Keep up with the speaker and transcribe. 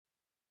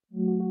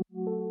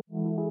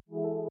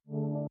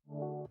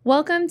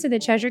Welcome to the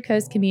Treasure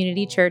Coast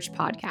Community Church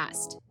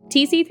podcast.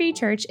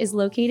 TC3.Church is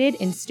located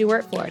in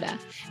Stuart, Florida,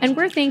 and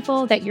we're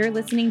thankful that your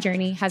listening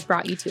journey has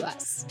brought you to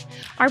us.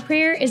 Our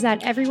prayer is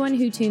that everyone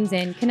who tunes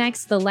in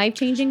connects the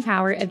life-changing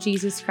power of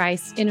Jesus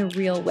Christ in a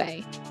real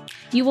way.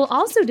 You will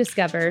also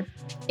discover,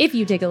 if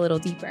you dig a little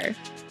deeper,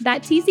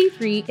 that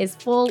TC3 is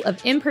full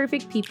of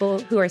imperfect people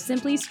who are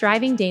simply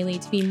striving daily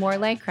to be more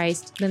like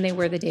Christ than they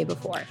were the day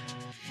before.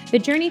 The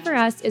journey for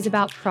us is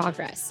about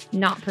progress,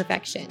 not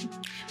perfection.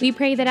 We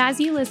pray that as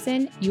you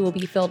listen, you will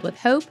be filled with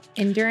hope,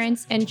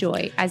 endurance, and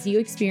joy as you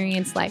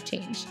experience life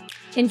change.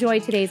 Enjoy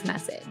today's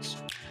message.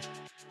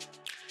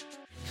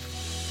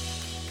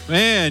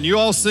 Man, you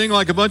all sing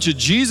like a bunch of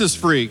Jesus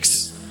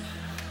freaks.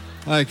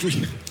 Like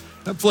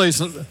that place,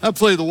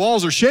 the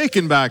walls are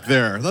shaking back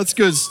there. That's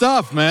good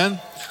stuff, man.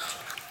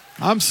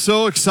 I'm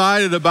so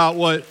excited about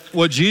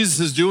what Jesus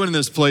is doing in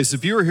this place.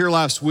 If you were here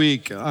last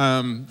week,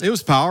 it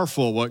was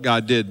powerful what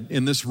God did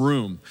in this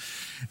room.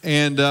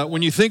 And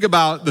when you think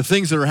about the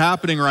things that are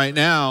happening right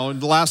now,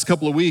 in the last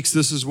couple of weeks,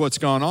 this is what's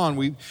gone on.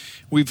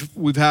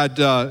 We've had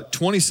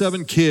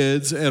 27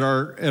 kids at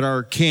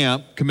our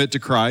camp commit to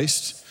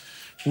Christ.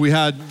 We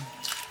had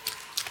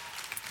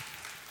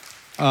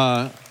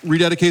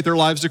rededicate their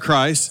lives to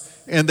Christ.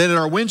 And then at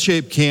our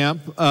Windshape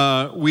camp,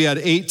 we had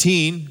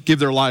 18 give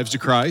their lives to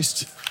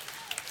Christ.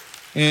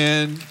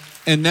 And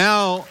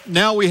now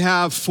we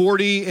have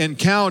 40 and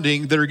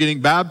counting that are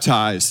getting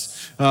baptized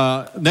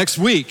next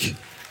week.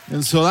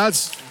 And so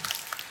that's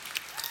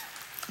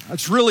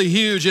really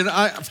huge. And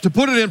to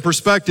put it in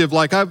perspective,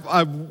 like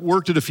I've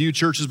worked at a few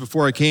churches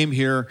before I came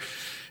here,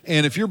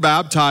 and if you're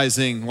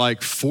baptizing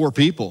like 4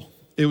 people,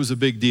 it was a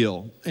big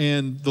deal.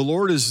 And the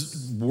Lord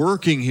is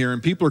working here,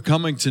 and people are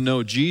coming to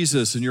know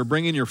Jesus, and you're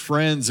bringing your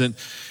friends, and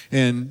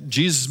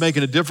Jesus is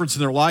making a difference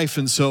in their life.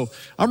 And so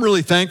I'm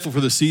really thankful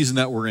for the season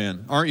that we're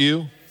in. Aren't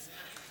you?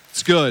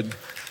 It's good.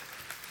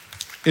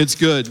 It's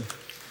good.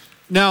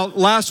 Now,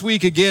 last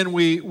week, again,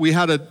 we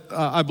had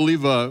I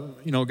believe,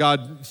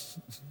 God,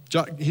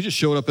 he just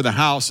showed up in the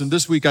house. And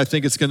this week, I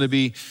think it's going to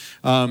be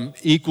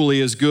equally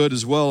as good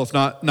as well, if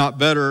not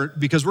better,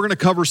 because we're going to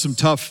cover some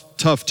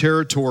tough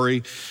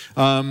territory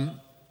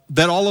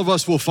that all of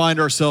us will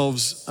find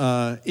ourselves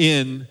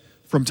in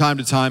from time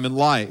to time in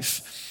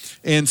life.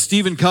 And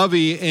Stephen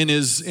Covey, in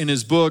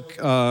his book,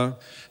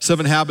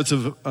 7 Habits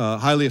of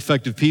Highly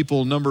Effective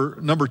People,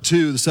 number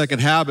 2, the second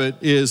habit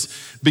is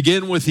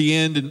begin with the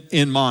end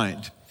in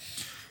mind.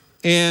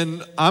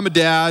 And I'm a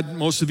dad.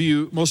 Most of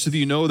you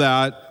know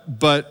that.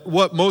 But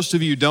what most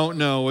of you don't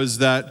know is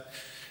that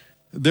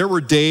there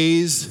were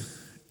days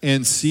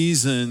and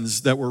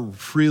seasons that were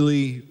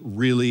really,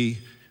 really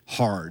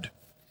hard.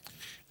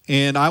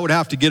 And I would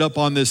have to get up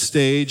on this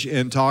stage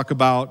and talk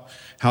about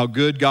how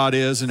good God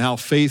is and how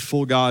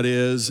faithful God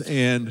is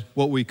and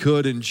what we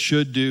could and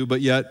should do.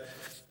 But yet,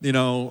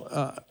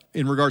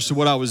 in regards to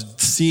what I was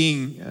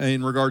seeing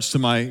in regards to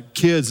my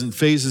kids and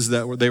phases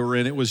that they were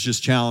in, it was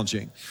just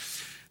challenging.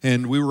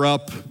 And we were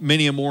up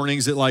many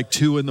mornings at like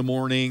 2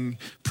 a.m.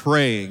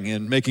 praying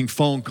and making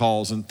phone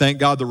calls. And thank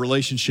God the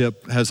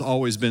relationship has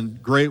always been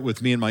great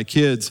with me and my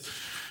kids.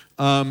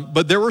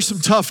 But there were some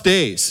tough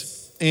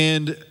days.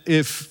 And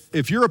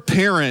if you're a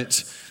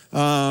parent,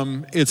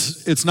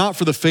 it's not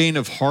for the faint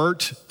of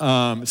heart.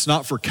 It's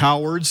not for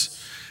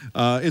cowards.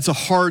 It's a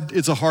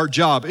hard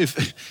job.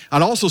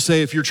 I'd also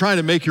say if you're trying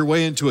to make your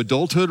way into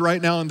adulthood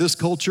right now in this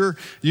culture,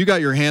 you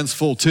got your hands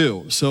full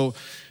too. So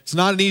it's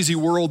not an easy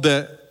world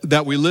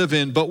that we live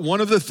in. But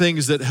one of the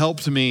things that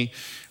helped me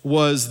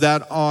was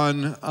that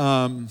on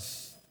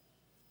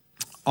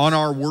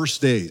our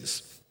worst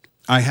days,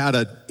 I had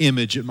an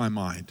image in my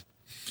mind.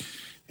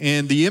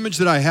 And the image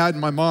that I had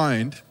in my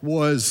mind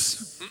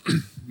was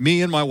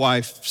me and my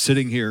wife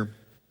sitting here,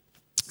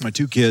 my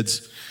 2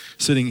 kids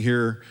sitting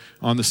here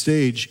on the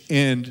stage,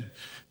 and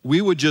we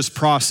would just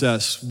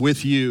process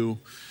with you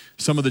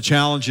some of the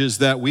challenges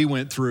that we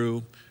went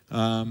through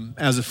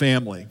as a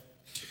family.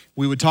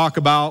 We would talk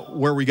about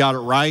where we got it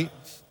right.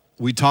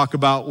 We'd talk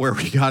about where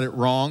we got it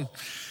wrong.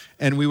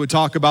 And we would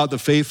talk about the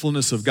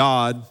faithfulness of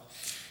God.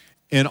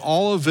 And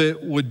all of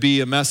it would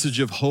be a message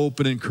of hope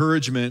and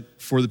encouragement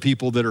for the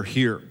people that are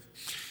here.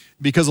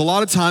 Because a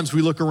lot of times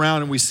we look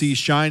around and we see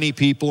shiny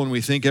people and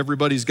we think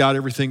everybody's got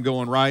everything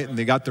going right and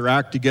they got their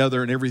act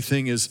together and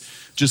everything is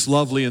just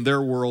lovely in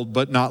their world,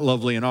 but not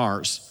lovely in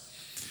ours.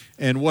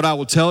 And what I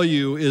will tell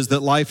you is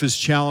that life is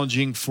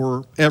challenging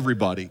for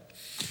everybody.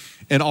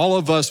 And all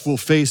of us will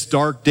face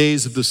dark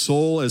days of the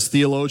soul, as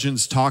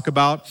theologians talk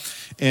about.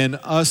 And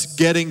us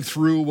getting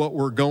through what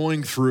we're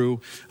going through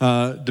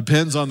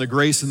depends on the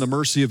grace and the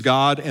mercy of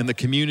God and the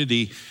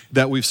community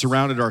that we've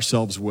surrounded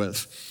ourselves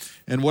with.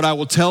 And what I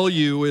will tell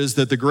you is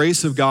that the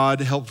grace of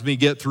God helped me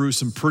get through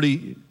some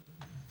pretty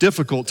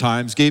difficult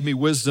times, gave me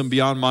wisdom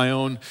beyond my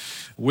own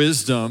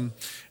wisdom.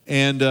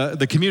 And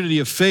the community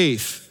of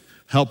faith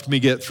helped me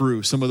get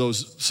through some of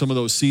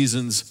those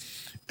seasons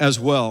as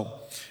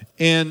well.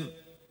 And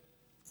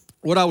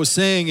what I was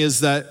saying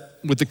is that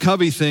with the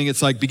Covey thing,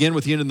 it's like begin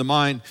with the end in the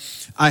mind.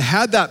 I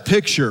had that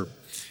picture,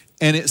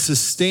 and it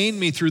sustained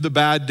me through the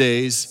bad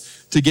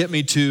days to get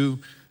me to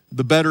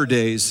the better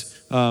days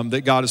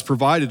that God has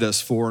provided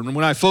us for. And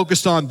when I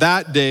focused on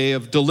that day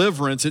of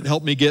deliverance, it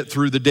helped me get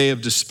through the day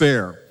of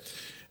despair.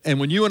 And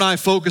when you and I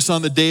focus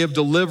on the day of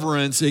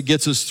deliverance, it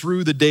gets us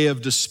through the day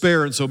of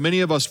despair. And so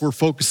many of us were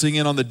focusing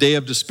in on the day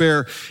of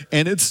despair,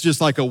 and it's just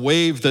like a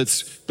wave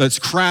that's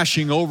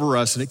crashing over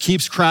us, and it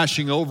keeps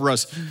crashing over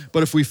us.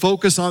 But if we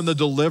focus on the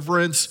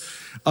deliverance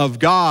of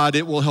God,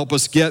 it will help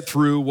us get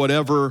through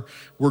whatever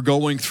we're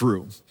going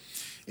through.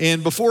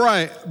 And before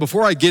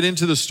I get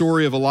into the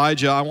story of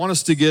Elijah, I want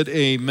us to get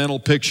a mental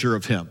picture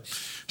of him.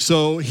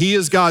 So he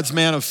is God's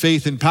man of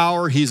faith and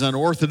power. He's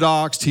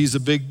unorthodox. He's a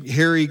big,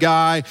 hairy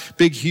guy,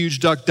 big, huge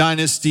Duck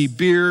Dynasty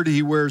beard.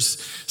 He wears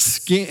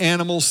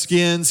animal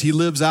skins. He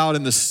lives out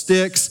in the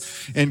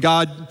sticks. And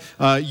God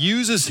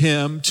uses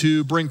him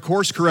to bring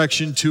course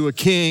correction to a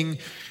king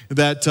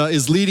that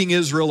is leading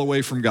Israel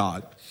away from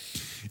God.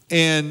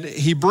 And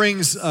he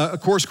brings a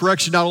course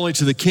correction not only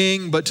to the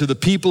king, but to the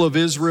people of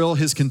Israel,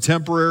 his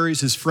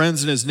contemporaries, his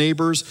friends, and his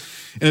neighbors.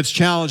 And it's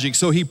challenging.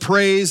 So he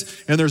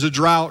prays, and there's a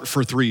drought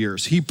for 3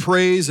 years. He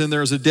prays, and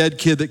there's a dead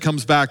kid that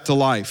comes back to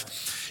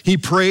life. He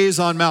prays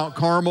on Mount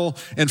Carmel,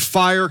 and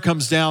fire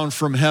comes down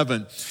from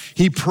heaven.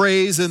 He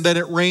prays, and then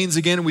it rains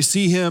again, and we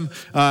see him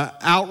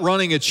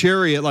outrunning a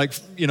chariot, like,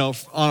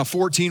 on a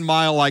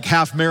 14-mile, like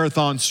half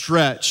marathon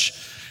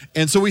stretch.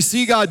 And so we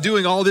see God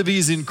doing all of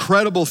these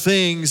incredible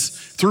things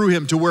through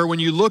him, to where when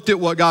you looked at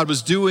what God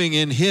was doing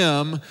in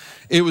him,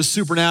 it was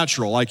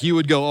supernatural. Like you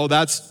would go, oh,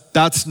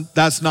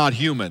 that's not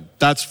human.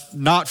 That's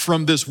not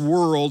from this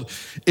world.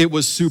 It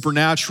was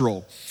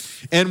supernatural.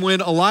 And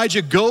when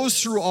Elijah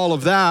goes through all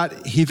of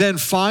that, he then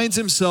finds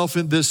himself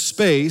in this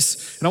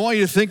space, and I want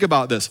you to think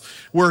about this,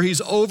 where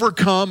he's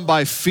overcome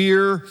by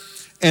fear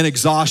and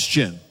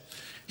exhaustion.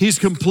 He's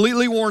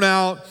completely worn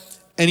out,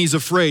 and he's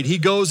afraid. He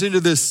goes into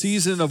this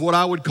season of what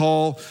I would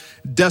call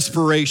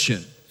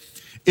desperation.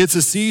 It's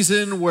a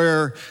season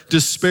where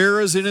despair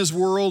is in his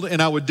world,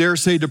 and I would dare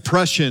say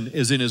depression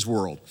is in his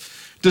world.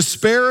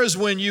 Despair is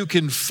when you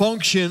can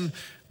function,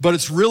 but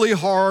it's really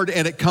hard,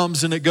 and it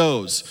comes and it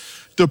goes.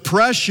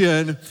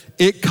 Depression,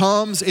 it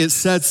comes, it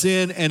sets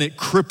in, and it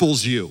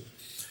cripples you.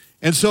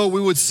 And so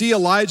we would see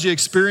Elijah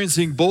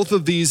experiencing both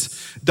of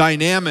these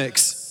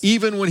dynamics,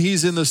 even when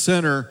he's in the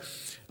center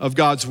of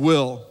God's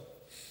will.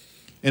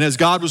 And as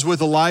God was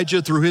with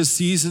Elijah through his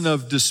season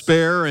of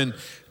despair and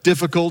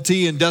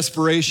difficulty and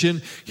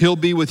desperation, he'll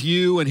be with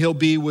you and he'll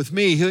be with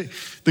me.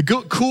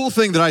 The cool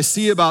thing that I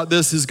see about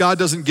this is God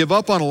doesn't give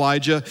up on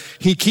Elijah.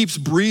 He keeps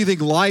breathing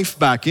life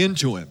back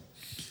into him.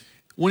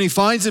 When he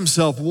finds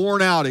himself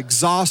worn out,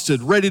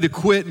 exhausted, ready to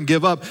quit and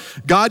give up,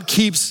 God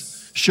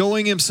keeps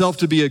showing himself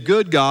to be a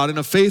good God and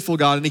a faithful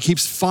God, and he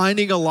keeps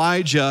finding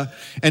Elijah,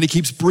 and he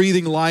keeps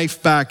breathing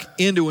life back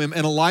into him,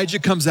 and Elijah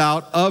comes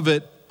out of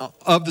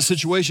the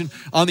situation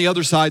on the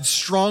other side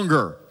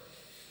stronger.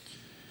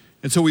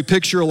 And so we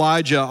picture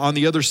Elijah on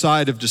the other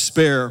side of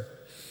despair.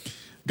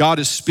 God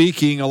is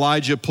speaking.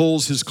 Elijah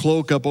pulls his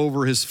cloak up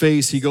over his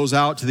face. He goes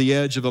out to the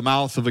edge of the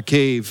mouth of a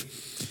cave.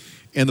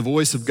 And the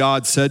voice of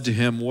God said to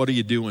him, "What are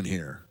you doing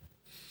here?"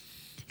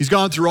 He's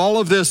gone through all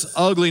of this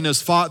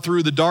ugliness, fought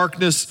through the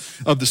darkness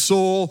of the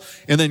soul,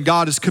 and then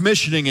God is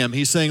commissioning him.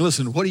 He's saying,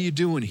 "Listen, what are you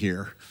doing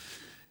here?"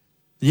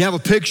 You have a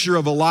picture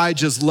of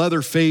Elijah's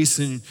leather face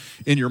in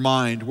your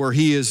mind, where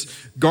he is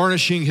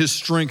garnishing his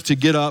strength to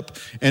get up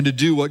and to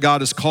do what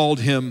God has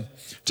called him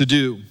to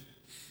do.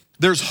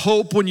 There's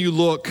hope when you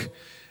look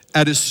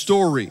at his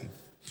story.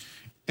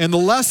 And the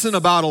lesson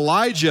about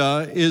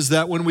Elijah is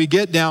that when we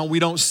get down, we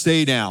don't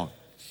stay down.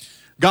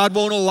 God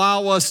won't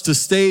allow us to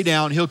stay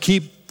down. He'll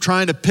keep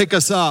trying to pick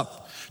us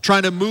up,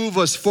 trying to move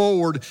us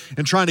forward,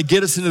 and trying to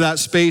get us into that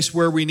space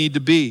where we need to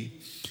be.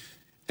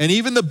 And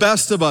even the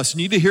best of us, you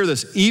need to hear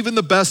this, even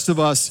the best of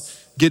us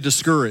get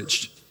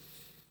discouraged.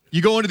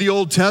 You go into the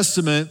Old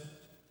Testament,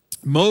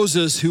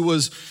 Moses, who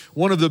was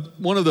one of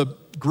the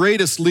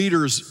greatest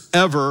leaders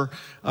ever,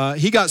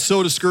 he got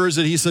so discouraged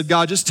that he said,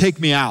 "God, just take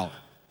me out.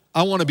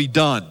 I want to be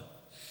done."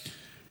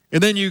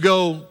 And then you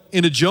go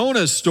into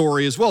Jonah's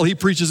story as well. He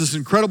preaches this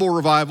incredible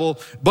revival.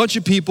 A bunch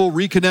of people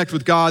reconnect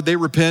with God, they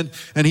repent,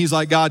 and he's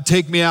like, "God,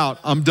 take me out.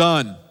 I'm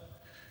done."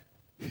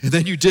 And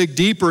then you dig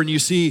deeper and you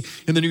see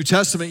in the New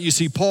Testament, you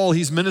see Paul,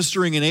 he's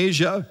ministering in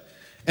Asia.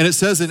 And it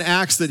says in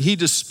Acts that he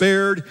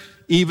despaired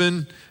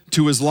even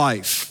to his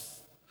life.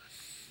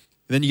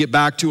 And then you get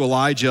back to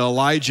Elijah.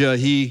 Elijah,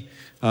 he's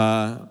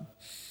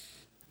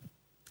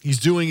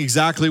doing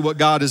exactly what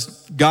God has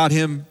got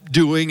him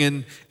doing.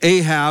 And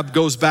Ahab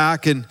goes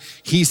back and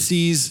he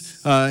sees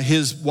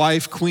his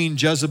wife, Queen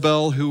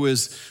Jezebel, who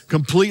is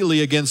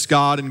completely against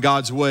God and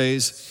God's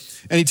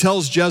ways. And he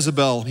tells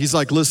Jezebel, he's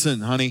like,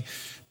 "Listen, honey,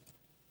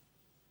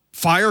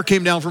 fire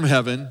came down from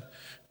heaven.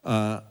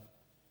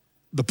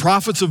 The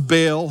prophets of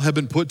Baal have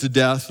been put to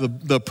death.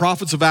 The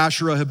prophets of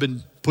Asherah have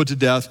been put to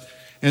death."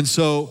 And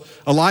so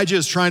Elijah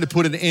is trying to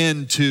put an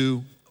end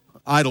to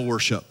idol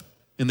worship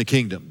in the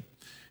kingdom.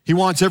 He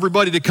wants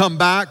everybody to come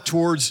back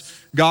towards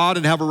God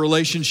and have a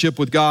relationship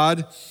with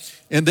God.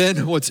 And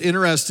then what's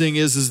interesting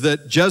is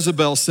that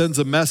Jezebel sends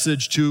a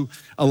message to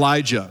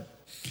Elijah.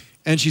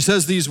 And she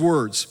says these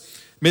words,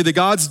 "May the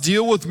gods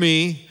deal with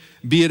me,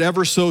 be it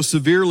ever so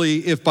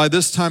severely, if by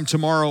this time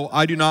tomorrow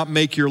I do not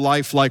make your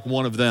life like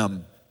one of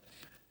them."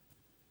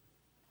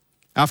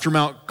 After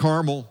Mount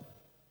Carmel,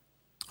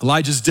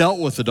 Elijah's dealt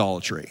with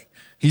idolatry.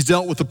 He's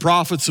dealt with the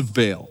prophets of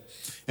Baal.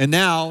 And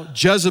now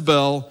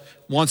Jezebel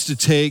wants to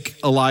take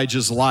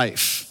Elijah's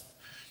life.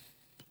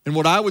 And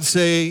what I would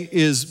say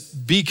is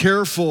be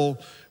careful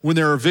when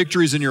there are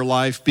victories in your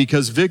life,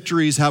 because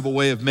victories have a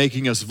way of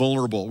making us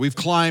vulnerable. We've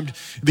climbed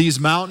these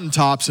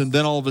mountaintops and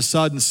then all of a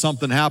sudden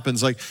something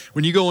happens. Like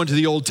when you go into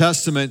the Old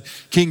Testament,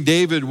 King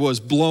David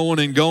was blowing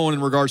and going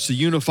in regards to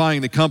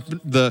unifying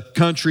the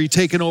country,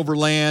 taking over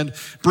land,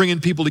 bringing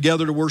people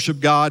together to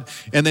worship God.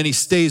 And then he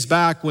stays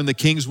back when the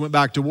kings went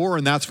back to war.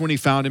 And that's when he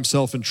found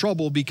himself in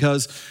trouble,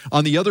 because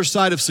on the other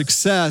side of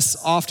success,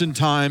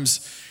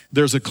 oftentimes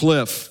there's a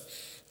cliff,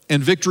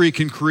 and victory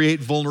can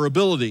create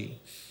vulnerability.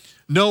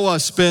 Noah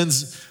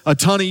spends a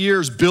ton of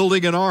years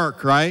building an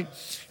ark, right?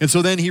 And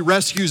so then he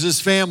rescues his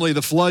family.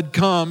 The flood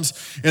comes,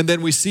 and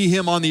then we see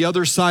him on the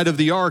other side of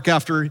the ark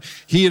after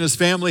he and his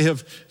family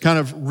have kind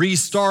of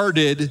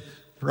restarted,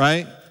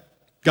 right?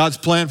 God's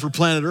plan for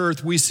planet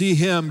Earth. We see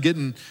him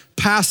getting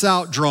pass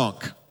out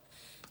drunk.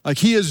 Like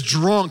he is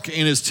drunk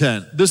in his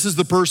tent. This is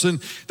the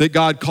person that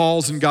God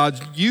calls and God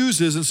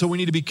uses. And so we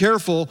need to be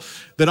careful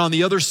that on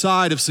the other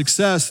side of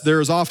success, there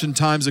is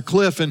oftentimes a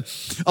cliff. And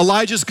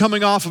Elijah's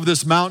coming off of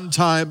this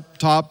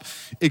mountaintop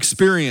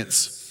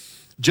experience.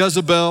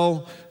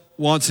 Jezebel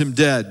wants him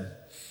dead.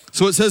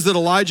 So it says that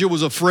Elijah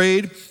was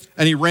afraid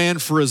and he ran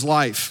for his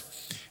life.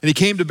 And he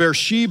came to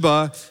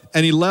Beersheba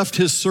and he left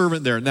his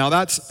servant there. Now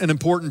that's an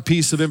important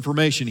piece of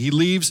information. He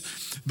leaves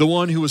the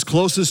one who was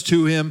closest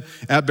to him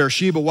at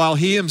Beersheba, while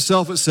he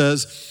himself, it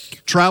says,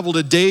 traveled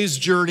a day's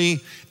journey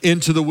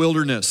into the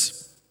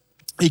wilderness.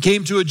 He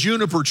came to a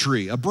juniper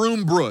tree, a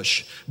broom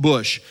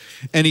bush,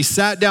 and he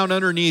sat down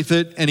underneath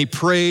it and he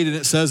prayed, and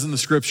it says in the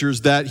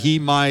scriptures that he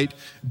might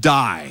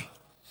die.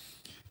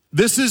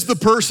 This is the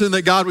person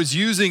that God was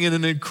using in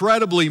an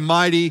incredibly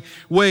mighty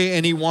way,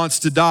 and he wants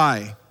to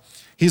die.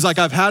 He's like,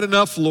 "I've had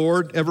enough,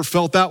 Lord." Ever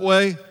felt that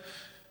way?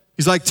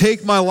 He's like,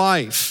 "Take my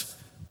life.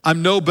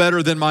 I'm no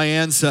better than my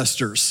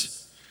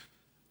ancestors."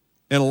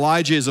 And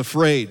Elijah is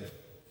afraid.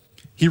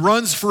 He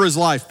runs for his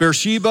life.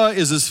 Beersheba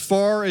is as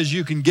far as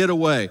you can get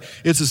away.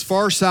 It's as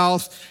far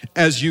south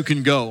as you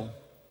can go.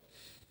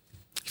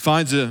 He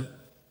finds a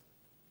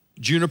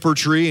juniper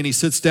tree and he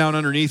sits down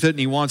underneath it and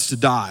he wants to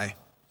die.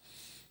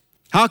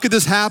 How could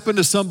this happen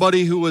to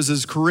somebody who was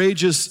as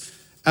courageous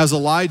as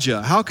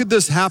Elijah? How could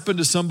this happen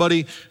to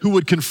somebody who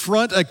would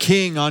confront a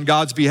king on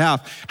God's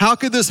behalf? How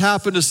could this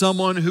happen to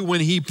someone who,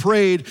 when he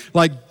prayed,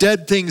 like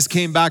dead things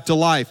came back to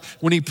life?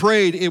 When he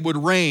prayed, it would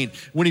rain.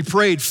 When he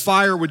prayed,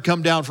 fire would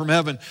come down from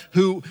heaven.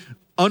 Who,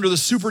 under the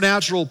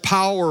supernatural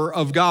power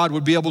of God,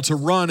 would be able to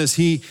run as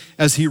he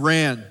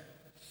ran?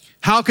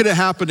 How could it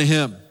happen to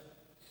him?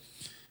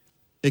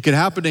 It could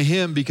happen to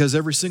him because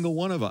every single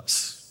one of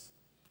us,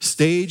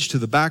 stage to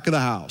the back of the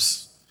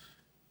house,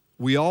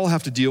 we all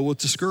have to deal with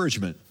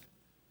discouragement.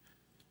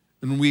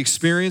 And when we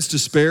experience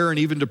despair and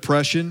even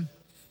depression,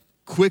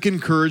 quick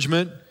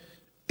encouragement,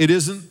 it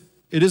isn't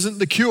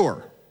the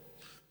cure.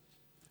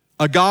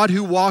 A God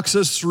who walks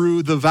us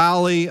through the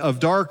valley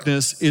of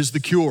darkness is the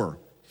cure.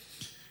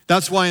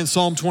 That's why in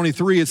Psalm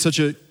 23, it's such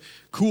a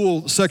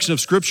cool section of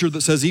scripture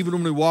that says, even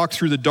when we walk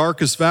through the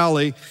darkest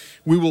valley,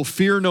 we will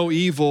fear no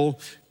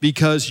evil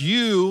because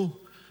you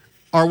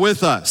are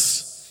with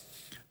us.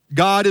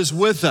 God is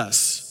with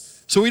us.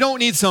 So we don't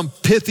need some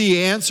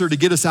pithy answer to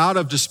get us out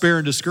of despair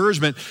and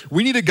discouragement.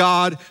 We need a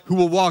God who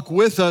will walk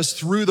with us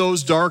through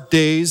those dark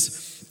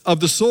days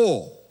of the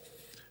soul.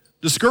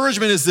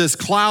 Discouragement is this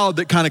cloud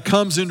that kind of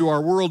comes into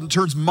our world and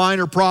turns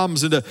minor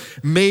problems into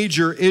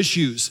major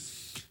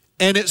issues,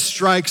 and it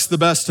strikes the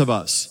best of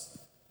us.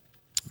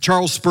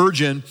 Charles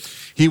Spurgeon,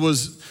 he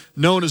was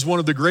known as one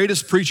of the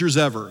greatest preachers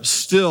ever,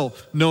 still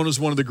known as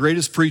one of the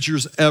greatest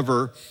preachers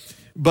ever,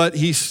 but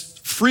he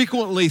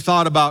frequently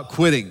thought about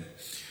quitting.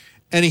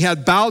 And he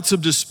had bouts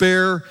of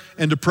despair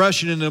and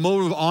depression. And in a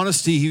moment of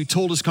honesty, he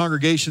told his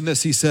congregation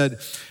this. He said,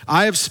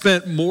 "I have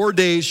spent more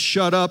days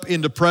shut up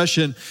in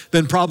depression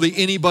than probably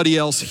anybody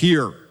else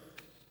here."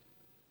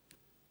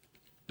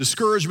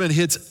 Discouragement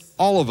hits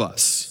all of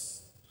us.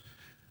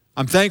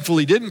 I'm thankful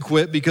he didn't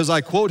quit, because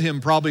I quote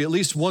him probably at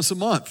least once a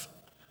month.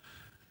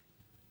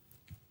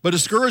 But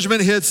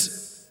discouragement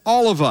hits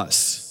all of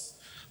us.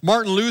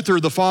 Martin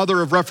Luther, the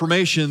father of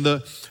Reformation,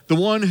 the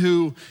one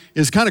who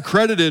is kind of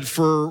credited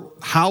for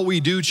how we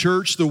do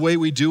church the way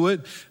we do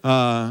it,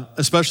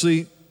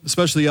 especially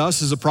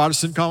us as a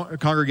Protestant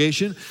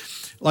congregation.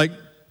 Like,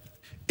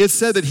 it's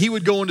said that he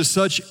would go into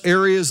such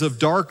areas of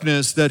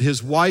darkness that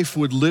his wife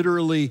would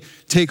literally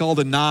take all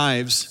the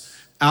knives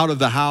out of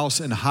the house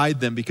and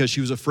hide them because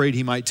she was afraid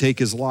he might take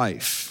his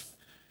life.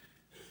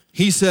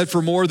 He said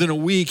for more than a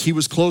week he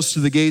was close to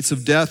the gates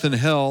of death and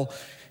hell.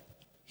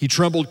 He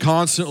trembled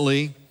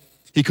constantly.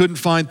 He couldn't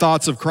find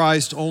thoughts of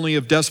Christ, only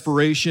of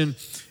desperation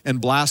and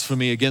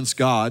blasphemy against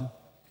God.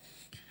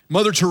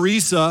 Mother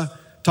Teresa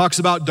talks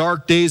about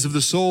dark days of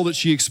the soul that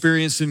she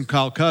experienced in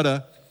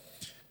Calcutta.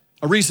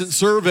 A recent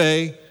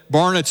survey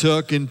Barna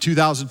took in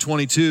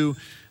 2022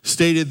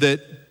 stated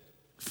that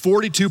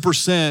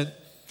 42%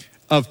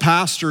 of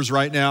pastors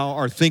right now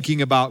are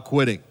thinking about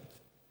quitting.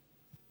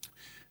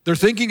 They're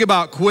thinking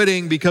about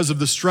quitting because of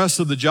the stress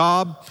of the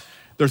job.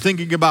 They're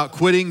thinking about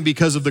quitting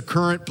because of the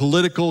current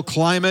political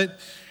climate.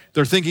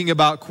 They're thinking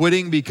about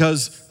quitting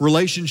because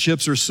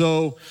relationships are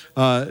so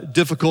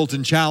difficult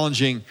and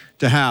challenging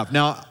to have.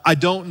 Now, I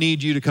don't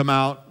need you to come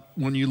out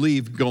when you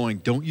leave going,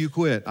 don't you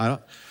quit.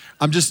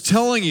 I'm just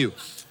telling you,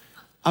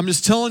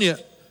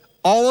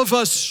 all of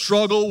us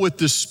struggle with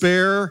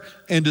despair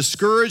and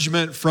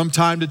discouragement from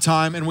time to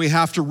time, and we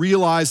have to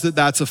realize that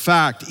that's a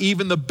fact.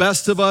 Even the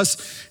best of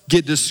us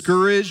get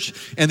discouraged,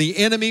 and the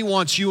enemy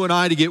wants you and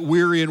I to get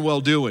weary in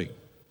well-doing.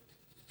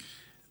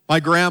 My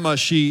grandma,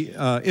 she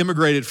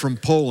immigrated from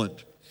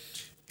Poland,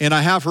 and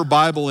I have her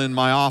Bible in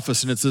my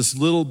office, and it's this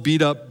little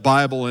beat-up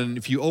Bible, and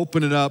if you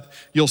open it up,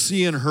 you'll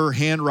see in her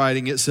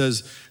handwriting, it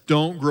says,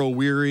 "Don't grow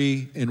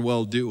weary in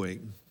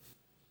well-doing."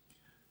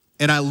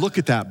 And I look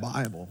at that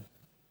Bible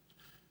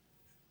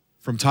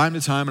from time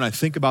to time, and I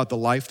think about the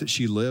life that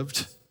she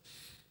lived,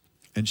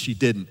 and she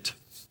didn't.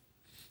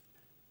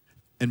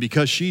 And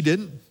because she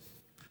didn't,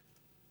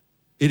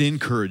 it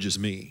encourages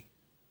me.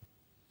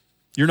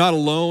 You're not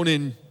alone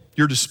in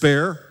your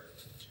despair.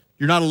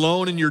 You're not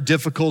alone in your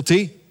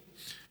difficulty.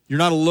 You're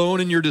not alone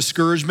in your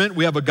discouragement.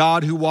 We have a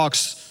God who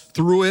walks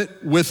through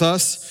it with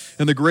us,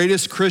 and the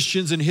greatest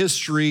Christians in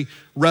history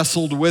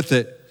wrestled with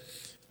it.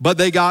 But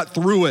they got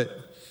through it.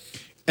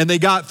 And they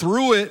got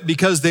through it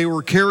because they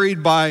were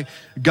carried by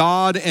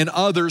God and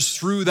others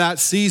through that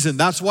season.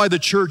 That's why the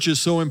church is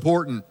so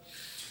important.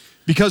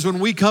 Because when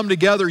we come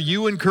together,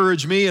 you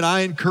encourage me and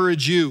I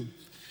encourage you.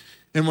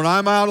 And when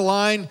I'm out of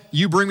line,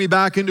 you bring me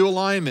back into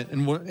alignment.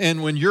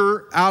 And when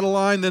you're out of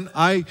line, then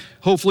I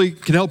hopefully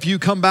can help you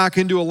come back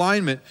into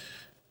alignment.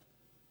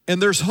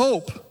 And there's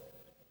hope.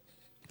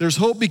 There's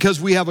hope because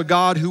we have a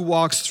God who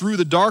walks through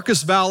the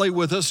darkest valley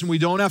with us, and we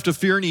don't have to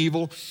fear an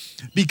evil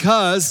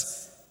because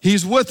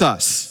He's with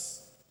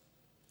us.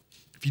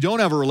 If you don't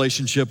have a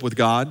relationship with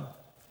God,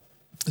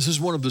 this is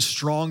one of the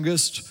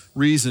strongest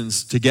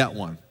reasons to get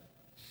one.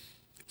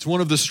 It's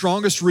one of the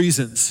strongest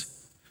reasons.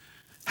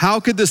 How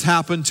could this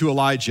happen to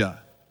Elijah?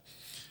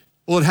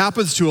 Well, it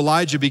happens to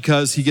Elijah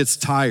because he gets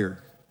tired.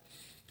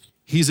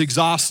 He's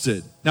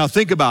exhausted. Now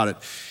think about it.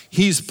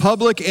 He's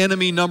public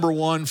enemy number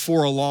one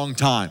for a long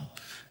time.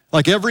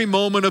 Like every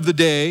moment of the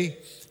day,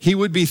 he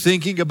would be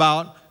thinking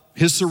about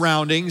his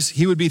surroundings.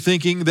 He would be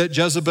thinking that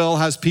Jezebel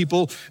has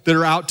people that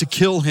are out to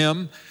kill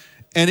him,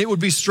 and it would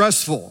be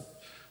stressful.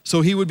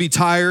 So he would be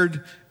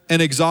tired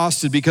and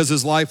exhausted because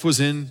his life was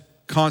in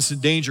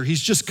constant danger.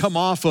 He's just come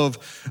off of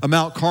a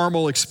Mount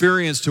Carmel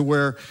experience to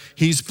where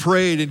he's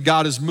prayed and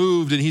God has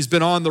moved, and he's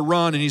been on the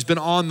run and he's been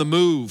on the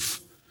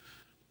move.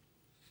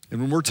 And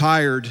when we're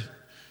tired,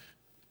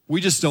 we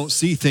just don't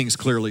see things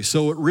clearly.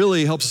 So it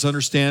really helps us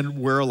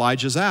understand where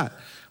Elijah's at.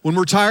 When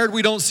we're tired,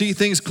 we don't see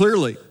things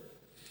clearly.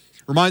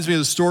 Reminds me of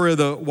the story of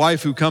the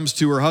wife who comes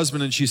to her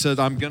husband and she said,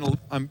 I'm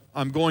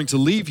going to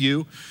leave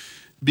you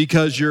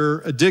because you're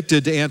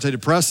addicted to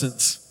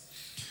antidepressants.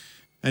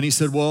 And he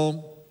said,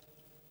 well,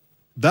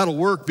 that'll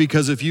work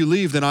because if you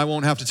leave, then I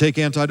won't have to take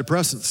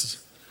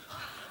antidepressants.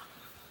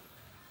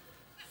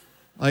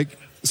 Like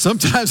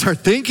sometimes our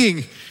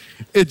thinking,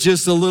 it's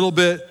a little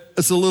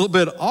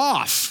bit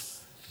off.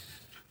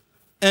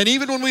 And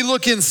even when we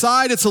look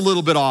inside, it's a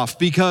little bit off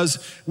because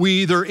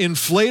we either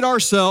inflate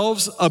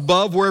ourselves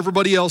above where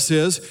everybody else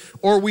is,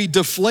 or we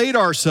deflate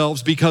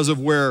ourselves because of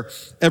where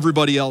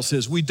everybody else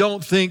is. We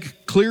don't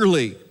think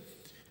clearly.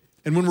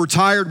 And when we're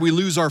tired, we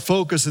lose our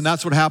focus, and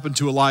that's what happened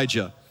to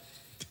Elijah.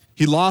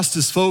 He lost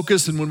his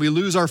focus, and when we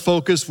lose our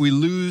focus, we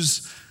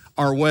lose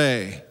our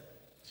way.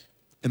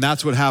 And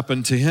that's what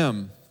happened to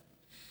him.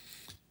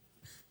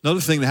 Another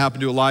thing that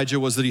happened to Elijah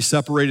was that he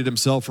separated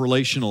himself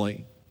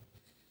relationally.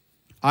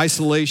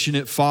 Isolation,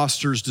 it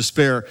fosters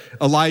despair.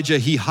 Elijah,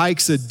 he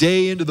hikes a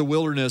day into the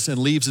wilderness and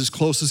leaves his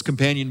closest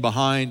companion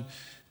behind.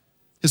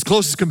 His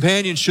closest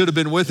companion should have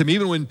been with him.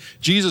 Even when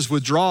Jesus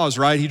withdraws,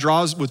 right? He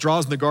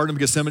withdraws in the Garden of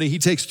Gethsemane. He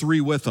takes 3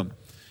 with him.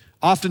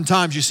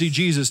 Oftentimes you see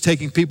Jesus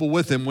taking people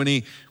with him when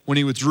he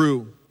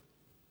withdrew.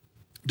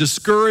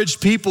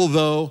 Discouraged people,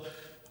 though,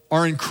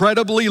 are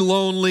incredibly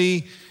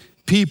lonely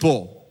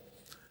people.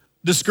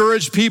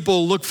 Discouraged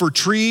people look for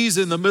trees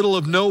in the middle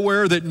of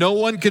nowhere that no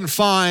one can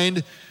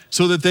find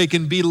so that they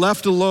can be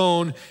left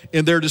alone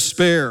in their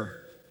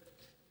despair.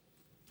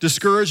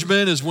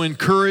 Discouragement is when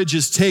courage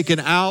is taken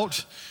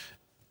out,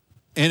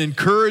 and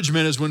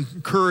encouragement is when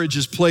courage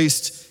is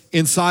placed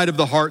inside of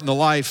the heart and the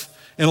life.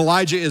 And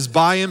Elijah is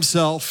by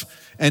himself,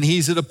 and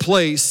he's at a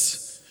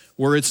place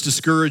where it's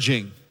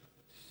discouraging.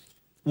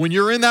 When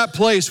you're in that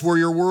place where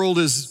your world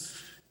is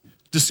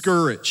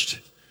discouraged,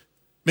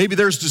 maybe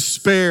there's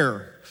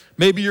despair,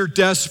 maybe you're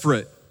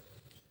desperate,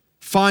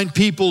 find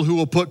people who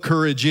will put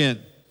courage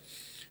in.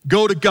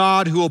 Go to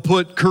God who will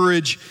put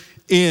courage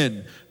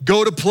in.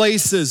 Go to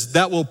places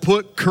that will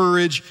put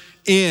courage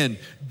in.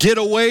 Get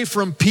away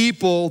from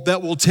people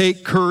that will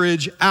take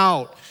courage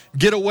out.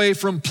 Get away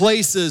from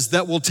places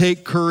that will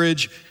take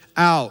courage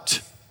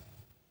out.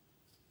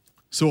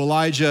 So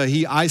Elijah,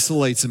 he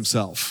isolates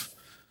himself.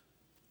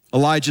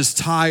 Elijah's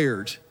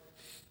tired.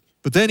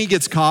 But then he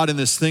gets caught in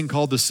this thing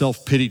called the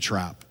self-pity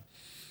trap.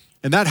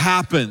 And that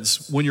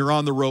happens when you're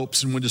on the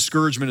ropes and when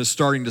discouragement is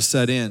starting to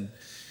set in.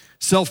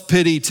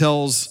 Self-pity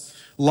tells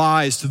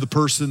lies to the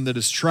person that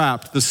is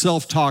trapped. The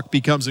self-talk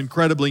becomes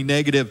incredibly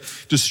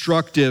negative,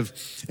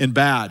 destructive, and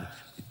bad.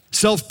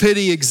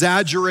 Self-pity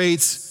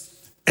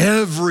exaggerates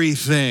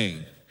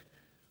everything.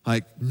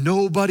 Like,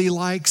 nobody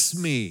likes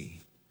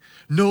me.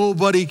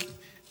 Nobody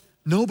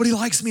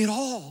likes me at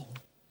all.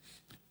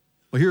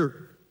 Well,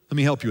 here, let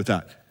me help you with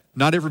that.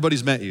 Not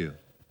everybody's met you.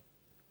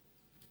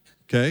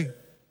 Okay?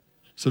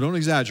 So don't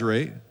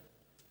exaggerate.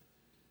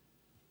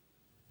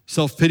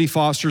 Self-pity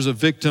fosters a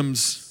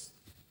victim's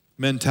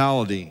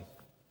mentality.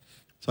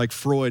 It's like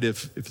Freud,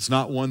 if it's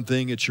not one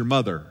thing, it's your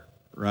mother,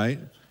 right?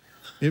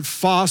 It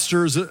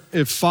fosters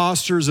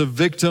a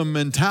victim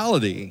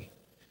mentality.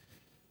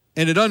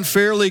 And it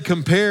unfairly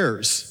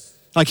compares.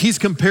 Like he's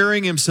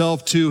comparing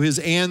himself to his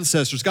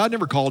ancestors. God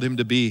never called him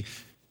to be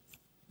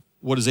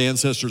what his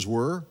ancestors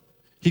were.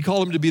 He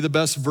called him to be the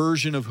best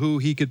version of who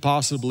he could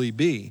possibly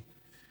be.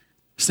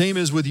 Same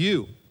as with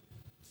you.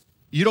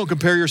 You don't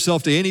compare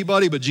yourself to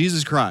anybody but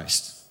Jesus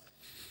Christ.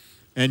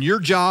 And your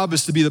job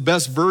is to be the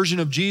best version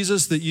of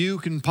Jesus that you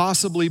can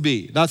possibly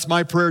be. That's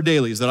my prayer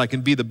daily, is that I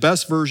can be the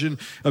best version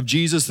of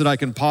Jesus that I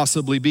can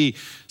possibly be.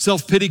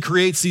 Self-pity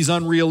creates these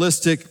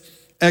unrealistic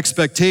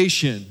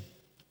expectations,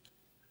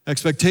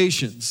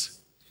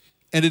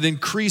 and it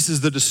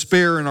increases the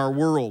despair in our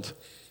world.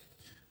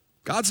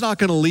 God's not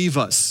going to leave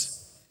us.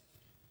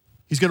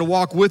 He's going to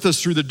walk with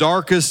us through the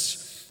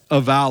darkest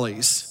of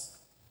valleys.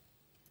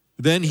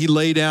 Then he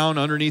lay down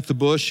underneath the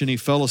bush and he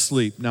fell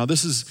asleep. Now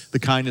this is the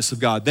kindness of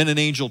God. Then an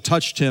angel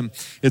touched him,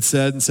 it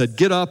said, and said,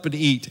 get up and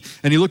eat.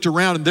 And he looked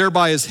around, and there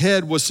by his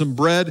head was some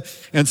bread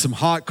and some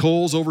hot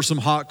coals over some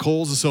hot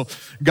coals. And so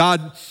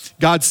God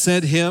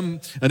sent him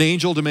an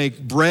angel to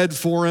make bread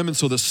for him. And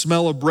so the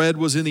smell of bread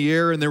was in the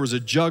air, and there was a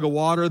jug of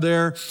water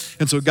there.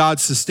 And so God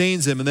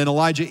sustains him. And then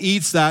Elijah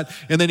eats that,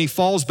 and then he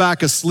falls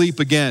back asleep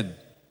again.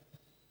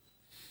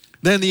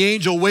 Then the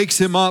angel wakes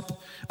him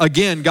up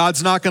again.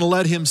 God's not going to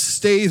let him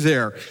stay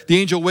there. The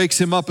angel wakes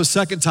him up a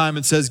second time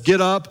and says, get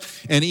up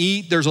and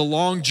eat. There's a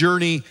long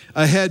journey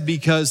ahead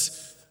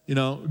because,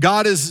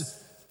 God is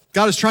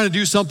trying to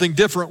do something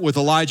different with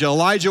Elijah.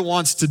 Elijah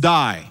wants to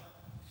die,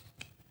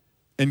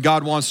 and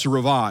God wants to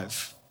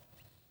revive.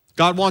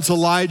 God wants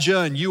Elijah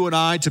and you and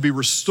I to be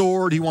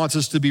restored. He wants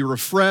us to be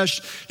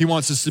refreshed. He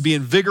wants us to be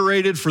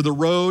invigorated for the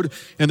road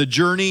and the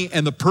journey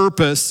and the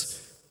purpose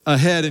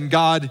ahead. And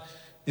God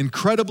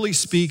incredibly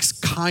speaks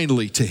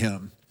kindly to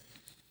him.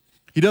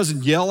 He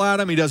doesn't yell at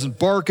him. He doesn't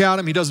bark at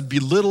him. He doesn't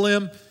belittle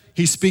him.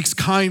 He speaks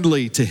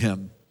kindly to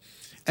him.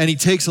 And he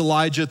takes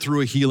Elijah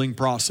through a healing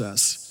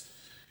process.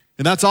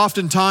 And that's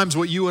oftentimes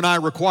what you and I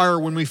require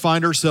when we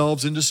find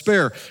ourselves in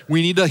despair.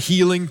 We need a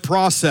healing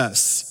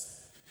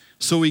process.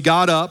 So he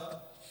got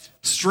up,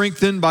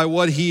 strengthened by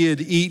what he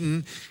had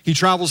eaten. He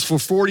travels for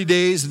 40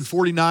 days and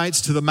 40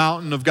 nights to the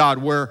mountain of God,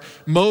 where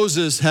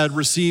Moses had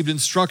received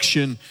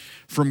instruction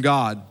from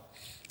God.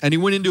 And he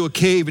went into a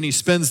cave and he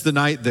spends the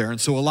night there. And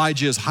so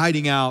Elijah is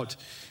hiding out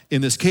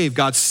in this cave.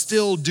 God's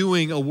still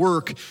doing a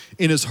work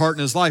in his heart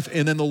and his life.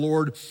 And then the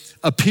Lord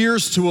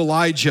appears to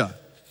Elijah.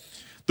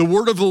 The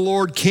word of the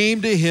Lord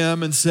came to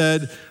him and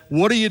said,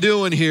 what are you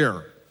doing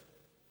here?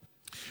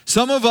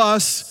 Some of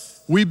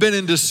us, we've been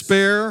in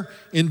despair,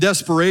 in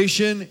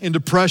desperation, in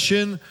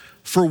depression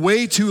for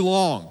way too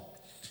long.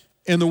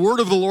 And the word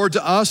of the Lord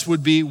to us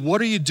would be,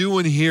 what are you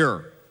doing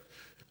here?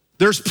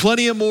 There's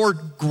plenty of more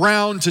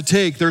ground to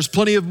take. There's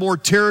plenty of more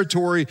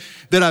territory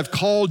that I've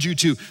called you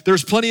to.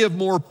 There's plenty of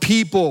more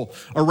people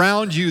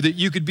around you that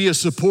you could be a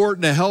support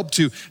and a help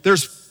to.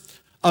 There's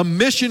a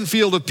mission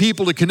field of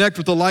people to connect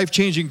with the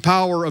life-changing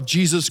power of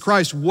Jesus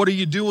Christ. What are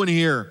you doing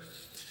here?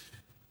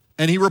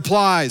 And he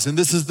replies, and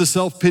this is the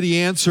self-pity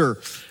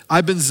answer,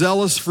 I've been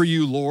zealous for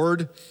you,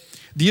 Lord.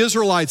 The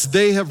Israelites,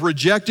 they have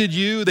rejected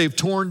you. They've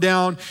torn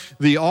down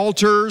the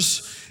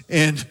altars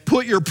and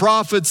put your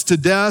prophets to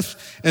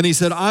death. And he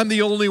said, I'm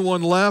the only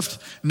one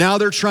left. Now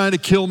they're trying to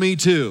kill me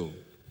too.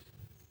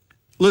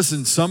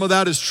 Listen, some of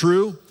that is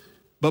true,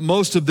 but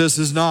most of this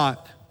is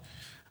not.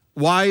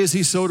 Why is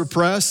he so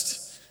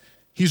depressed?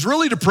 He's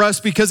really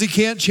depressed because he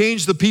can't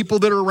change the people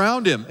that are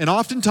around him. And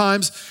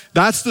oftentimes,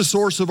 that's the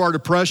source of our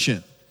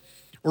depression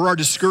or our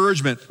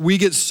discouragement. We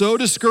get so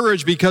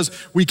discouraged because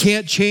we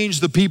can't change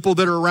the people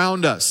that are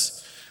around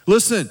us.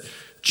 Listen,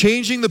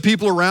 changing the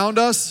people around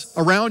us,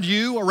 around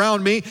you,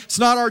 around me, it's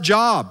not our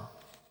job.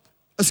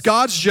 It's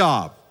God's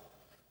job.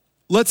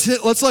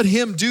 Let's let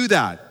him do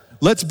that.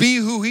 Let's be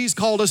who he's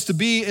called us to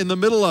be in the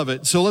middle of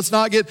it. So let's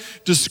not get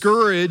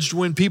discouraged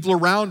when people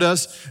around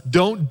us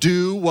don't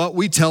do what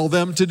we tell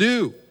them to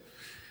do.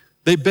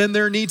 They bend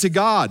their knee to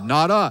God,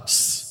 not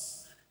us.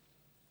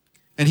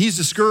 And he's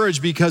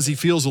discouraged because he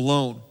feels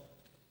alone.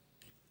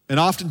 And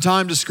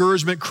oftentimes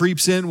discouragement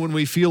creeps in when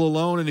we feel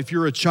alone. And if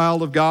you're a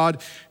child of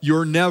God,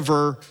 you're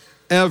never,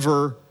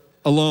 ever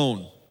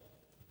alone.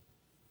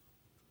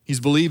 He's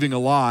believing a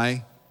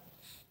lie.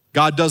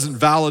 God doesn't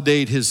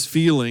validate his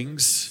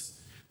feelings.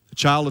 A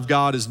child of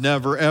God is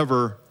never,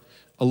 ever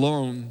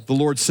alone. The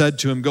Lord said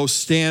to him, go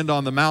stand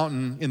on the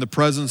mountain in the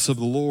presence of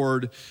the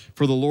Lord,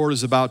 for the Lord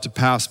is about to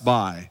pass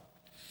by.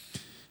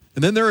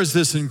 And then there is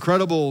this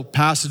incredible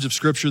passage of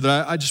scripture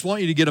that I just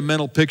want you to get a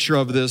mental picture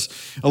of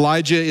this.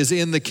 Elijah is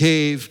in the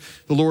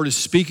cave. The Lord is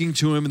speaking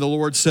to him, and the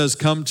Lord says,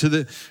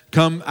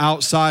 come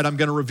outside. I'm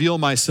going to reveal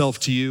myself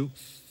to you.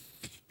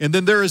 And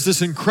then there is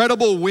this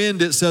incredible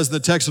wind, it says in the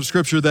text of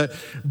scripture, that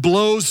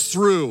blows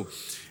through.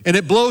 And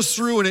it blows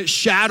through and it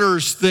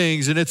shatters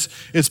things. And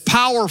it's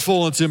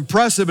powerful, it's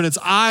impressive, and it's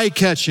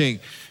eye-catching.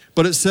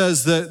 But it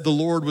says that the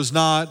Lord was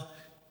not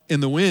in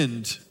the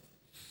wind.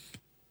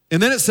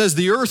 And then it says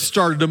the earth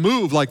started to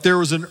move, like there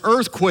was an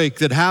earthquake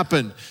that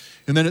happened.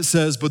 And then it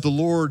says, but the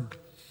Lord,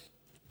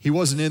 he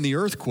wasn't in the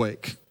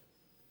earthquake.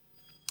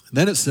 And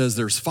then it says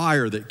there's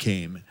fire that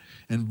came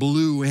and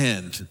blew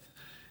in.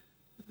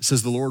 It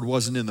says the Lord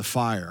wasn't in the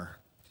fire.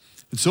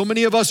 And so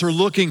many of us are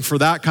looking for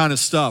that kind of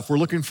stuff. We're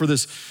looking for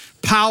this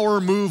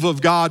power move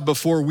of God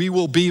before we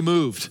will be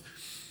moved.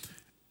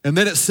 And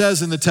then it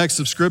says in the text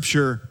of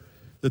scripture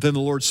that then the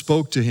Lord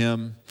spoke to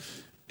him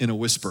in a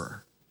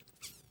whisper.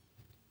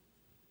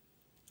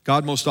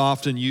 God most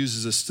often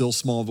uses a still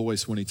small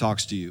voice when he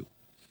talks to you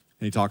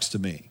and he talks to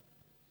me.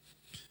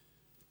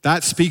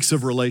 That speaks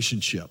of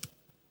relationship.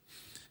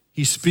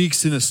 He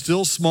speaks in a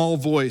still small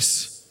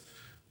voice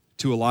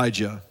to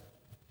Elijah.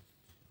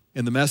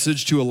 And the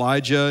message to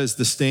Elijah is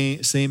the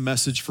same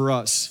message for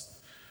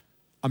us.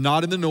 I'm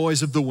not in the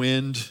noise of the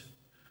wind.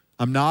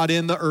 I'm not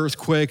in the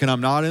earthquake, and I'm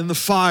not in the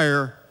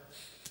fire.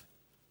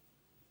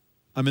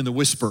 I'm in the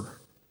whisper,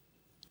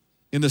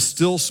 in the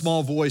still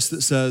small voice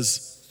that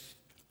says,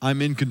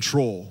 I'm in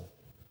control.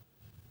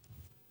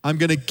 I'm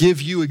going to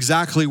give you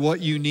exactly what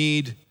you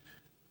need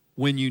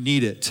when you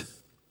need it.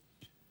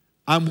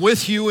 I'm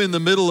with you in the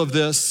middle of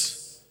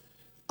this.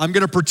 I'm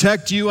going to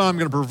protect you, I'm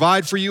going to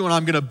provide for you, and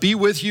I'm going to be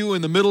with you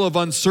in the middle of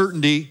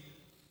uncertainty.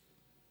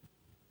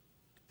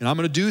 And I'm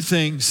going to do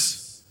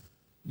things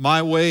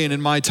my way and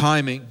in my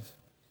timing.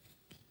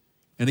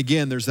 And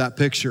again, there's that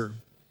picture.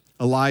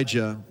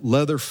 Elijah,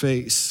 leather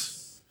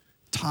face,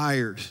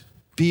 tired,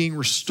 being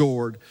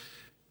restored.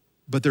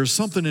 But there's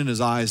something in his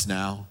eyes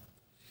now.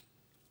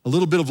 A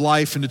little bit of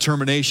life and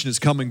determination is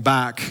coming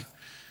back.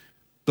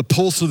 The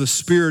pulse of the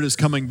Spirit is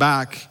coming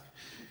back.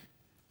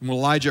 And when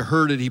Elijah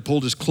heard it, he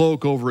pulled his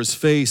cloak over his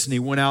face and he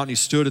went out and he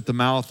stood at the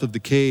mouth of the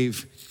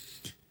cave.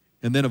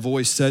 And then a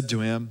voice said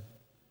to him,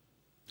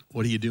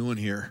 what are you doing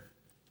here?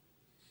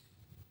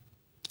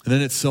 And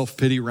then it's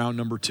self-pity round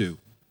number 2.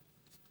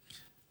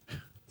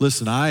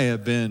 Listen, I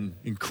have been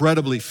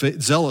incredibly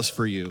zealous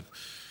for you.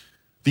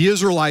 The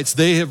Israelites,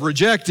 they have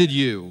rejected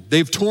you.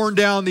 They've torn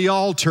down the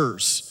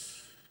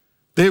altars.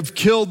 They've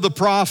killed the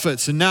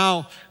prophets, and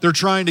now they're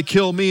trying to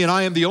kill me, and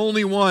I am the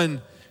only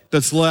one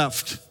that's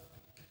left.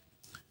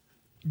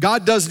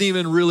 God doesn't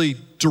even really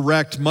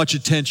direct much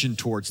attention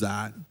towards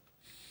that.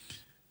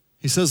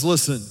 He says,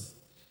 listen,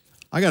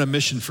 I got a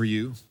mission for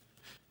you.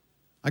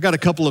 I got a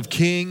couple of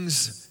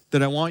kings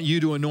that I want you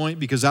to anoint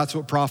because that's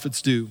what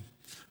prophets do.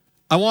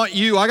 I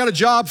got a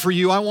job for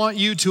you. I want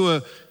you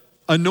to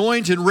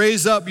anoint and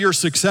raise up your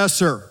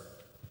successor.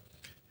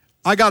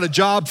 I got a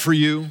job for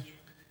you.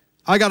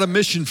 I got a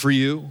mission for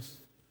you.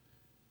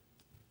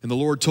 And the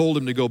Lord told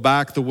him to go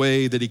back the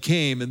way that he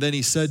came. And then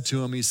he said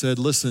to him, he said,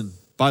 listen,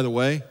 by the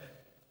way,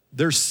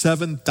 there's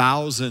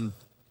 7,000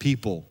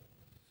 people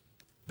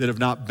that have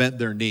not bent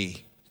their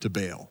knee to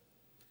Baal.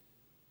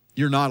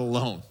 You're not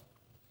alone.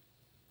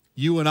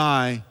 You and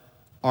I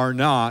are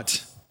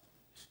not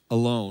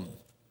alone.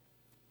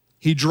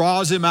 He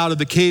draws him out of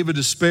the cave of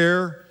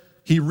despair.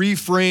 He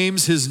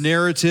reframes his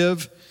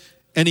narrative,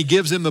 and he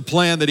gives him the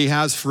plan that he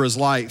has for his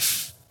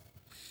life.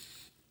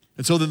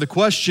 And so then the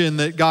question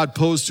that God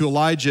posed to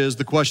Elijah is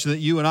the question that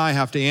you and I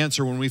have to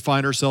answer when we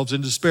find ourselves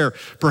in despair.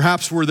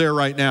 Perhaps we're there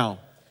right now.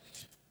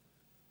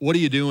 What are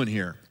you doing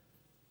here?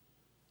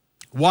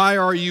 Why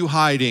are you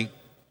hiding?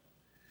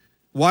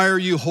 Why are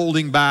you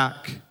holding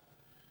back?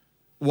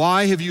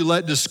 Why have you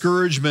let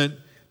discouragement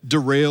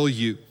derail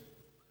you?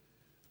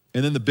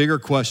 And then the bigger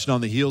question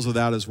on the heels of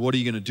that is, what are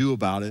you going to do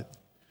about it?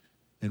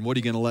 And what are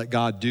you going to let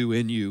God do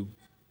in you?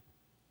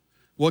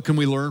 What can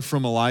we learn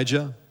from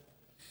Elijah?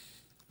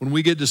 When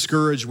we get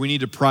discouraged, we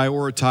need to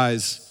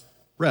prioritize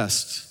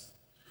rest.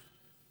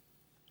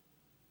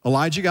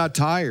 Elijah got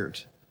tired.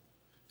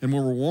 And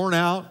when we're worn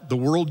out, the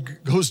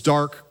world goes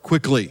dark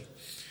quickly.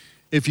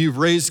 If you've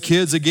raised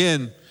kids,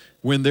 again,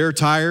 when they're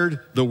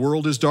tired, the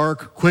world is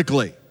dark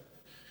quickly.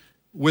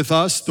 With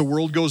us, the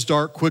world goes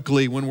dark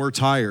quickly when we're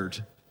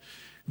tired.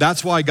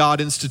 That's why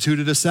God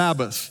instituted a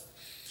Sabbath.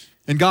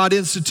 And God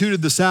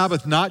instituted the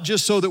Sabbath not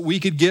just so that we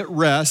could get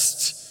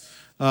rest,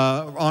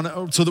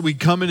 so that we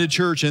come into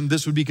church and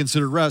this would be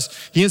considered rest.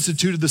 He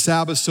instituted the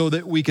Sabbath so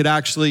that we could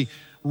actually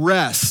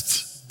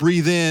rest,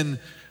 breathe in,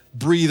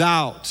 breathe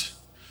out.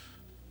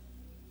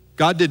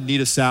 God didn't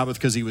need a Sabbath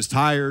because he was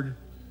tired.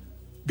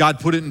 God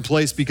put it in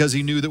place because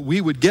he knew that we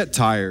would get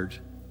tired.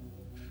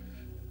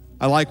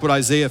 I like what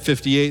Isaiah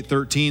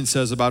 58:13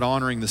 says about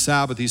honoring the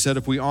Sabbath. He said,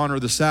 if we honor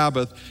the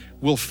Sabbath,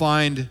 we'll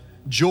find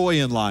joy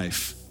in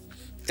life.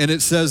 And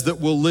it says that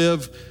we'll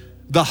live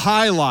the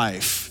high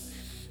life.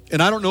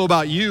 And I don't know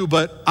about you,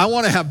 but I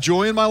want to have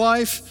joy in my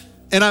life,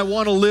 and I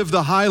want to live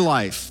the high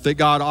life that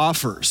God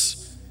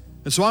offers.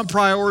 And so I'm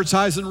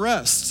prioritizing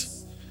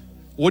rest.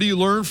 What do you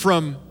learn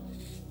from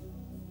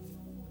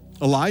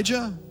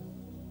Elijah?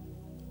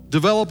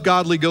 Develop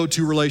godly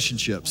go-to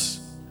relationships.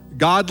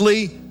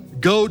 Godly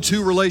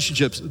go-to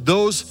relationships.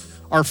 Those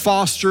are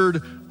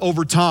fostered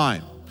over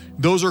time.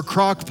 Those are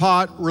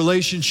crock-pot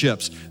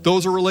relationships.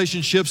 Those are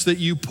relationships that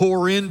you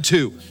pour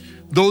into.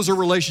 Those are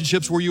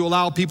relationships where you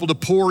allow people to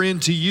pour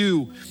into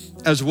you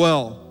as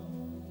well.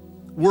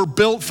 We're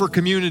built for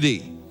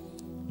community.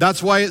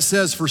 That's why it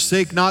says,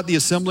 forsake not the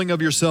assembling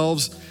of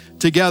yourselves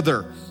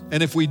together.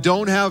 And if we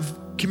don't have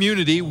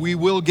community, we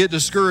will get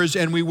discouraged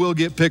and we will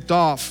get picked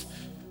off.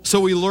 So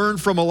we learn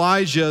from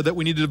Elijah that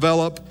we need to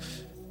develop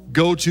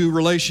go-to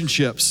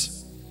relationships.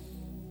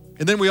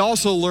 And then we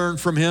also learn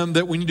from him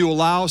that we need to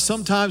allow,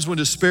 sometimes when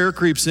despair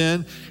creeps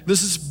in,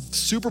 this is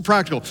super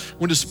practical.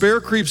 When despair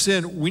creeps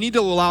in, we need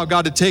to allow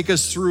God to take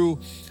us through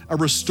a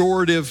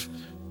restorative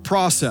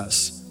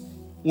process,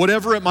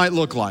 whatever it might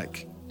look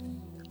like.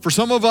 For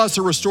some of us,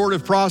 a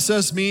restorative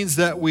process means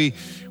that we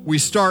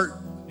start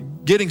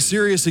getting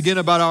serious again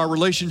about our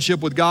relationship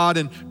with God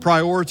and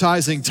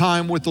prioritizing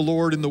time with the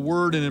Lord in the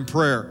Word and in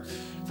prayer.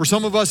 For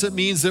some of us, it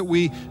means that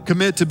we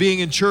commit to being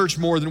in church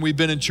more than we've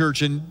been in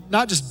church, and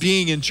not just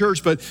being in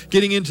church, but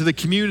getting into the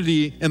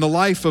community and the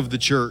life of the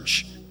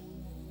church.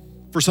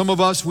 For some of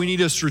us, we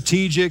need a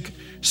strategic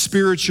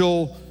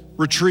spiritual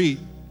retreat.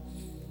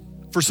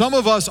 For some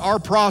of us, our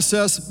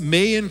process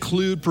may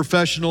include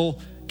professional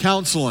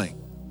counseling.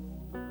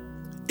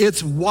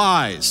 It's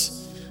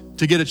wise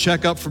to get a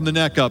checkup from the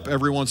neck up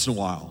every once in a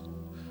while.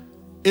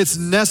 It's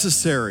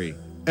necessary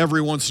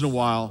every once in a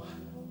while.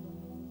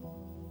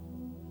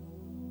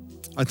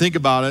 I think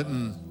about it,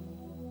 and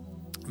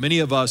many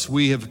of us,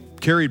 we have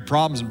carried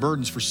problems and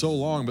burdens for so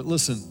long, but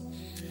listen,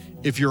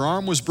 if your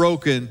arm was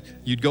broken,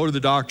 you'd go to the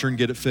doctor and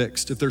get it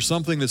fixed. If there's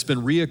something that's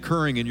been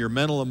reoccurring in your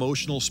mental,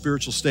 emotional,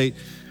 spiritual state,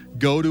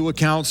 go to a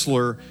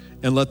counselor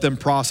and let them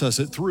process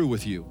it through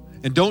with you.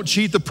 And don't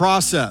cheat the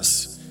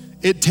process.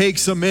 It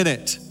takes a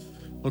minute,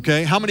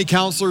 okay? How many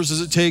counselors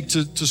does it take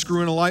to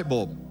screw in a light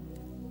bulb?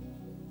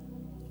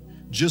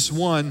 Just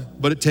one,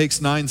 but it takes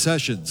 9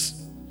 sessions.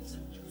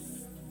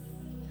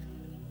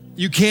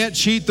 You can't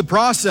cheat the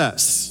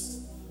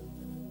process.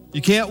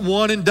 You can't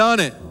one and done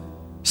it.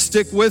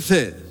 Stick with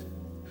it.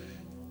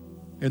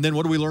 And then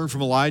what do we learn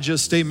from Elijah?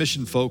 Stay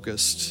mission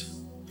focused.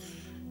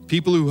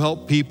 People who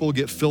help people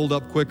get filled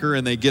up quicker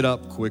and they get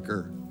up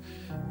quicker.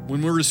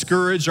 When we're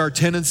discouraged, our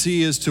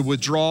tendency is to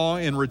withdraw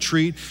and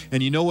retreat.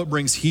 And you know what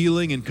brings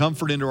healing and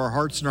comfort into our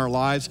hearts and our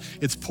lives?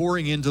 It's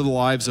pouring into the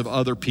lives of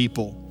other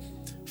people.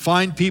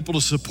 Find people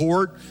to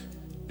support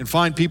and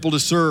find people to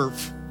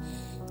serve.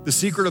 The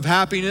secret of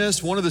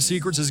happiness, one of the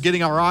secrets is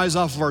getting our eyes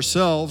off of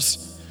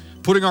ourselves,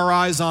 putting our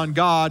eyes on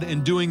God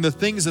and doing the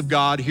things of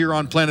God here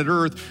on planet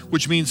Earth,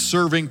 which means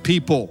serving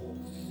people.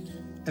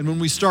 And when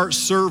we start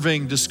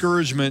serving,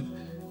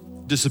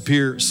 discouragement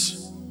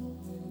disappears.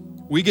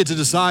 We get to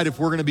decide if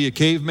we're going to be a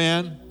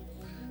caveman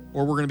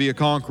or we're going to be a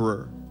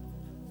conqueror.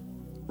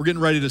 We're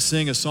getting ready to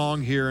sing a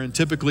song here, and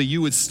typically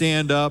you would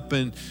stand up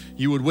and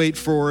you would wait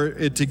for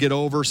it to get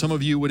over. Some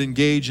of you would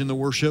engage in the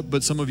worship,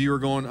 but some of you are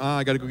going,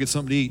 I got to go get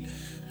something to eat.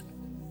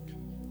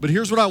 But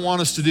here's what I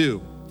want us to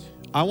do.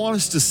 I want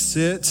us to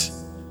sit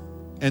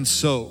and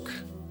soak.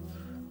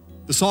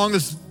 The song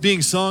that's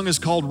being sung is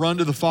called Run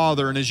to the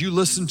Father. And as you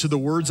listen to the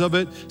words of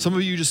it, some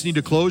of you just need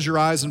to close your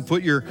eyes and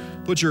put your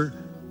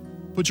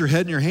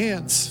head in your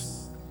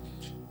hands.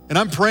 And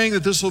I'm praying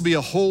that this will be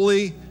a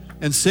holy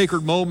and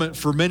sacred moment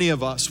for many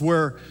of us,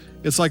 where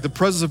it's like the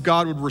presence of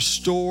God would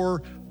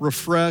restore,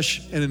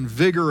 refresh, and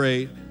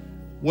invigorate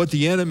what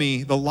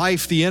the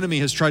life the enemy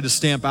has tried to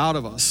stamp out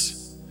of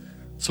us.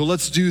 So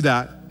let's do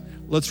that.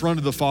 Let's run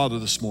to the Father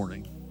this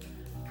morning.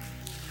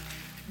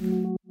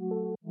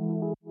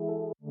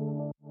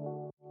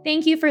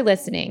 Thank you for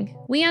listening.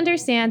 We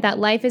understand that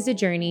life is a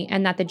journey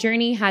and that the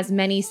journey has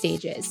many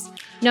stages.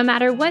 No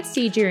matter what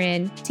stage you're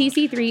in,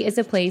 TC3 is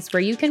a place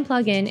where you can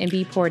plug in and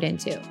be poured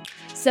into.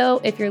 So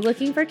if you're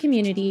looking for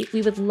community,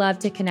 we would love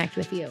to connect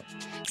with you.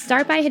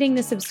 Start by hitting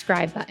the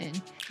subscribe button,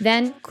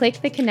 then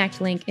click the connect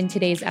link in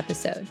today's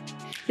episode.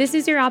 This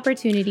is your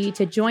opportunity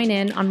to join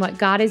in on what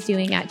God is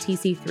doing at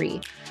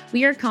TC3.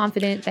 We are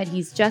confident that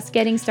He's just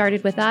getting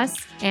started with us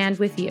and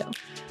with you.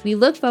 We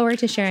look forward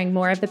to sharing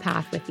more of the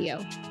path with you.